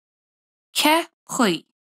Ce chuí.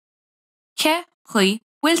 Ce chuí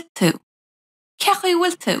bhfuil tú. Ce chuí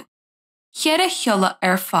bhfuil tú. Cheadh cheoladh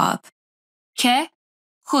ar fad. Ce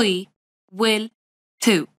chuí bhfuil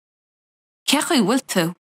tú. Ce chuí bhfuil tú.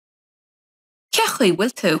 Ce chuí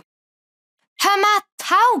bhfuil tú. Tá má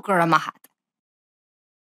tágur amachad.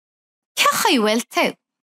 Ce chuí bhfuil tú.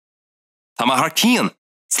 Tá má thar cían,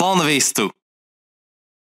 slán a bhés tú.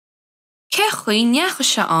 Ce chuí neacha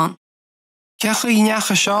se an. Ce chuí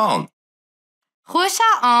neacha seán. Chua se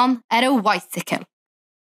an ar a bicycle.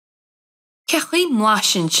 Ce chuí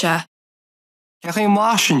mláisinte. Ce chuí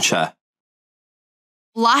máisinte.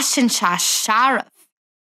 Bláisin se searamh.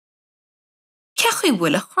 Ce chuí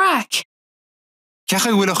bhfuil a chrac. Ce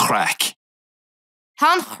chuí bhfuil a chrac.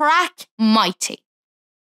 Tá an chrac mighty.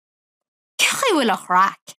 Ce chuí bhfuil a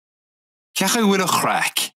chrac. Ce chuí bhfuil a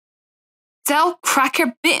chrac. Del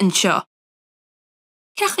crackar bitin seo.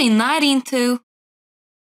 Ce chuí náiríonn tú.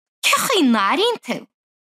 Ce chuí náiríonn tú.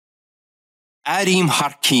 Airím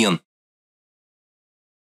thar cían.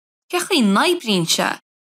 Ce chuí naibríonse.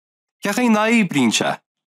 Ce chuí naibríonse.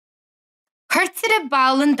 Cuirtear a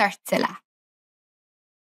bálan dortile.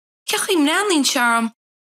 Ce chuí mreanlíonn searm.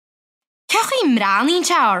 Ce chuí mreanlíonn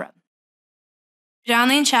searm.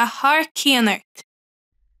 Breanlíonn se thar cíanart.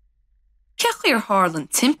 Ce chuí ar tharlann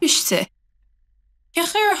timpiste. Ce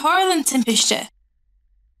chuí ar tharlann timpiste.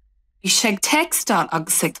 Bhí sé ag teacstáil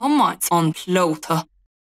agus ag tomáint an plóta.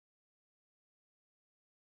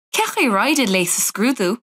 Ce chuí ráide léis a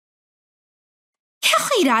scrúdú. Ce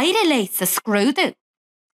chuí ráide léis a scrúdú.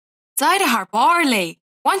 Daide haar bar lei,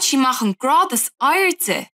 want si mag an grád is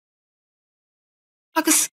airde.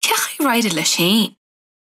 Agus ce chuí ráide le sin.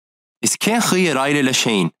 Is ce chuí a ráide le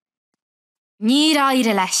sin. Ní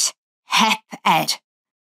ráide leis, hep ed.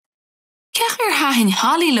 Ce chuir hain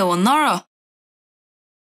halí le an nara.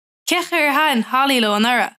 Ce chuir hain halí le an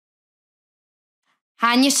nara.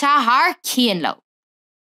 Hanne se haar cían lo.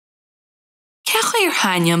 Ce chuir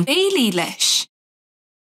hain an béilí leis.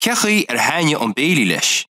 Ce chuí ar haine an béilí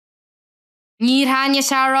leis. Níor hanne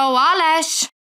se róá leis.